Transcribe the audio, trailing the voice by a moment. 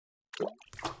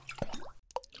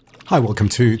Hi, welcome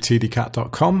to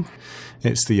tdcat.com.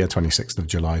 It's the 26th of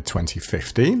July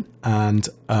 2015 and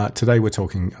today we're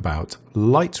talking about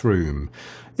Lightroom.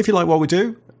 If you like what we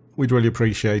do, we'd really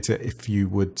appreciate it if you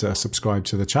would subscribe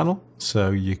to the channel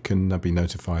so you can be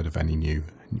notified of any new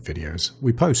videos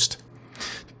we post.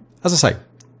 As I say,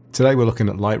 today we're looking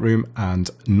at Lightroom and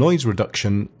noise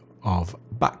reduction of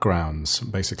backgrounds.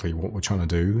 Basically what we're trying to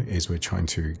do is we're trying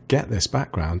to get this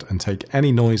background and take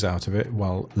any noise out of it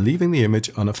while leaving the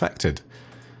image unaffected.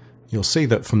 You'll see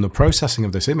that from the processing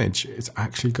of this image, it's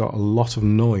actually got a lot of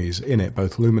noise in it,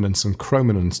 both luminance and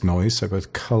chrominance noise, so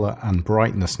both color and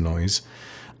brightness noise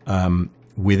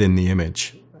within the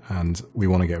image, and we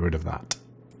want to get rid of that.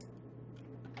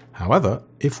 However,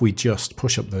 if we just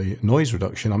push up the noise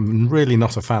reduction, I'm really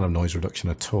not a fan of noise reduction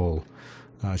at all.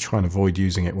 I try and avoid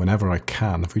using it whenever I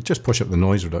can. If we just push up the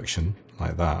noise reduction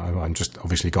like that, I'm just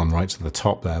obviously gone right to the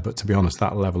top there, but to be honest,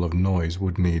 that level of noise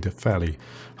would need a fairly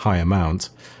high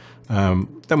amount.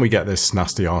 Then we get this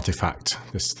nasty artifact,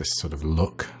 this sort of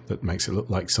look that makes it look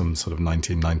like some sort of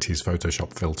 1990s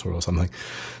Photoshop filter or something.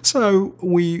 So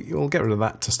we will get rid of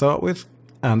that to start with.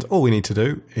 And all we need to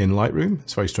do in Lightroom,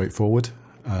 it's very straightforward.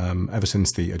 Ever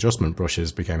since the adjustment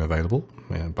brushes became available,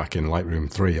 back in Lightroom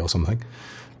 3 or something,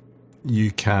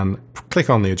 you can click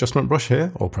on the adjustment brush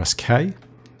here or press K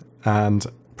and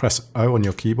press O on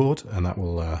your keyboard, and that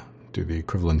will do the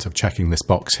equivalent of checking this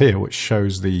box here which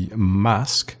shows the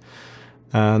mask.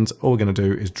 And all we're going to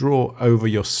do is draw over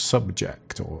your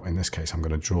subject, or in this case I'm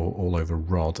going to draw all over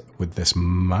Rod with this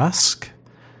mask.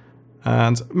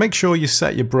 And make sure you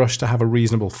set your brush to have a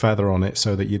reasonable feather on it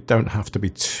so that you don't have to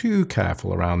be too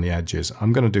careful around the edges.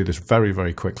 I'm going to do this very,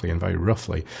 very quickly and very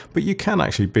roughly, but you can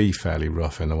actually be fairly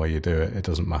rough in the way you do it. It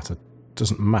doesn't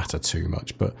matter too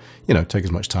much, but you know, take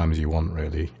as much time as you want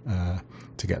really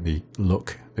to get the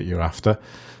look that you're after.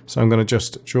 So I'm going to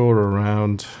just draw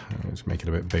around, let's make it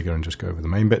a bit bigger and just go over the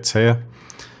main bits here,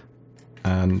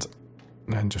 and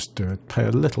then just pay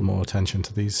a little more attention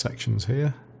to these sections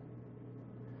here.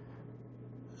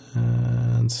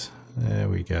 And there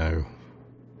we go.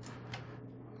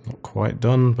 Not quite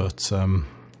done, but don't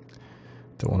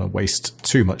want to waste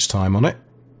too much time on it.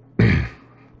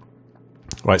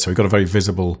 Right, so we've got a very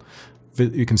visible,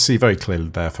 you can see very clearly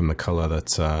there from the color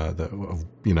that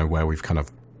you know, where we've kind of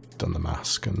done the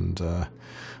mask, and I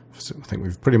think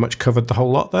we've pretty much covered the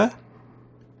whole lot there.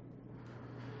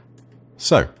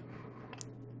 So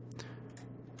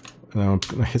now I'm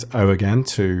going to hit O again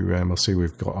to, we'll see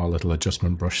we've got our little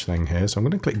adjustment brush thing here. So I'm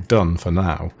going to click done for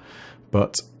now,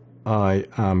 but I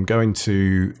am going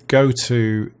to go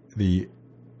to the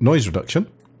noise reduction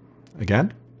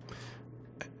again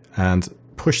and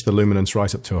push the luminance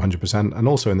right up to 100%, and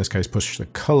also in this case push the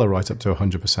color right up to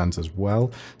 100% as well.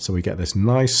 So we get this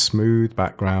nice smooth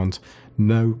background,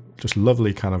 just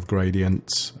lovely kind of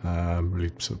gradients,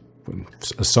 really sort of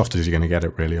as soft as you're going to get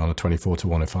it really on a 24 to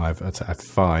 105 at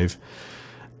f5.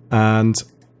 And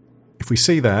if we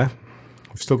see there,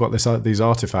 we've still got these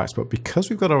artifacts, but because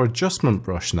we've got our adjustment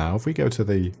brush now, if we go to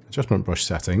the adjustment brush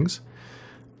settings,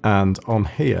 and on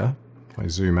here, if I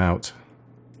zoom out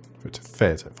for it to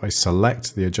fit, if I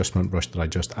select the adjustment brush that I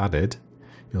just added,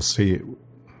 you'll see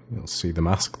the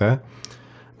mask there.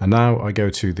 And now I go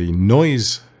to the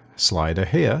noise slider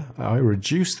here, I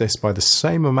reduce this by the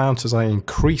same amount as I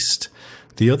increased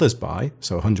the others by,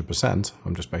 so 100%.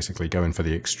 I'm just basically going for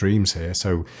the extremes here.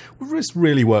 So this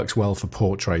really works well for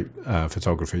portrait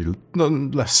photography,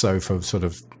 less so for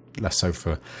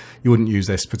you wouldn't use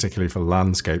this particularly for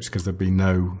landscapes because there'd be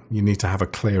you need to have a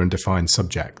clear and defined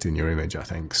subject in your image, I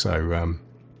think. So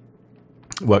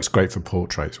it works great for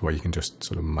portraits where you can just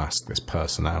sort of mask this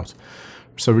person out.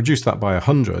 So reduce that by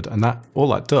 100, and all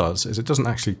that does is it doesn't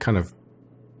actually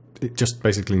it just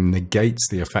basically negates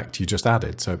the effect you just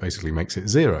added. So it basically makes it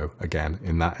 0 again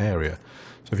in that area.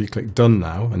 So if you click done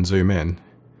now and zoom in,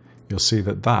 you'll see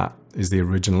that that is the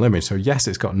original image. So yes,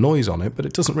 it's got noise on it, but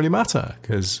it doesn't really matter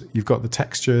because you've got the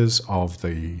textures of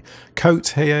the coat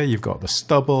here, you've got the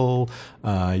stubble,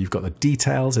 you've got the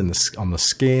details on the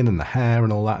skin and the hair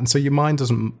and all that. And so your mind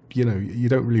doesn't, you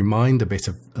don't really mind a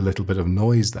little bit of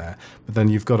noise there, but then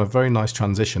you've got a very nice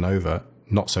transition over,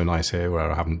 not so nice here where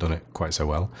I haven't done it quite so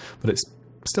well, but it's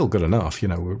still good enough.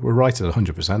 We're right at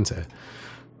 100% here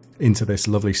into this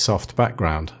lovely soft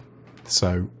background.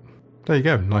 So there you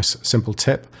go, nice simple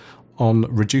tip on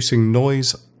reducing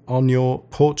noise on your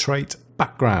portrait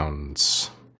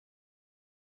backgrounds.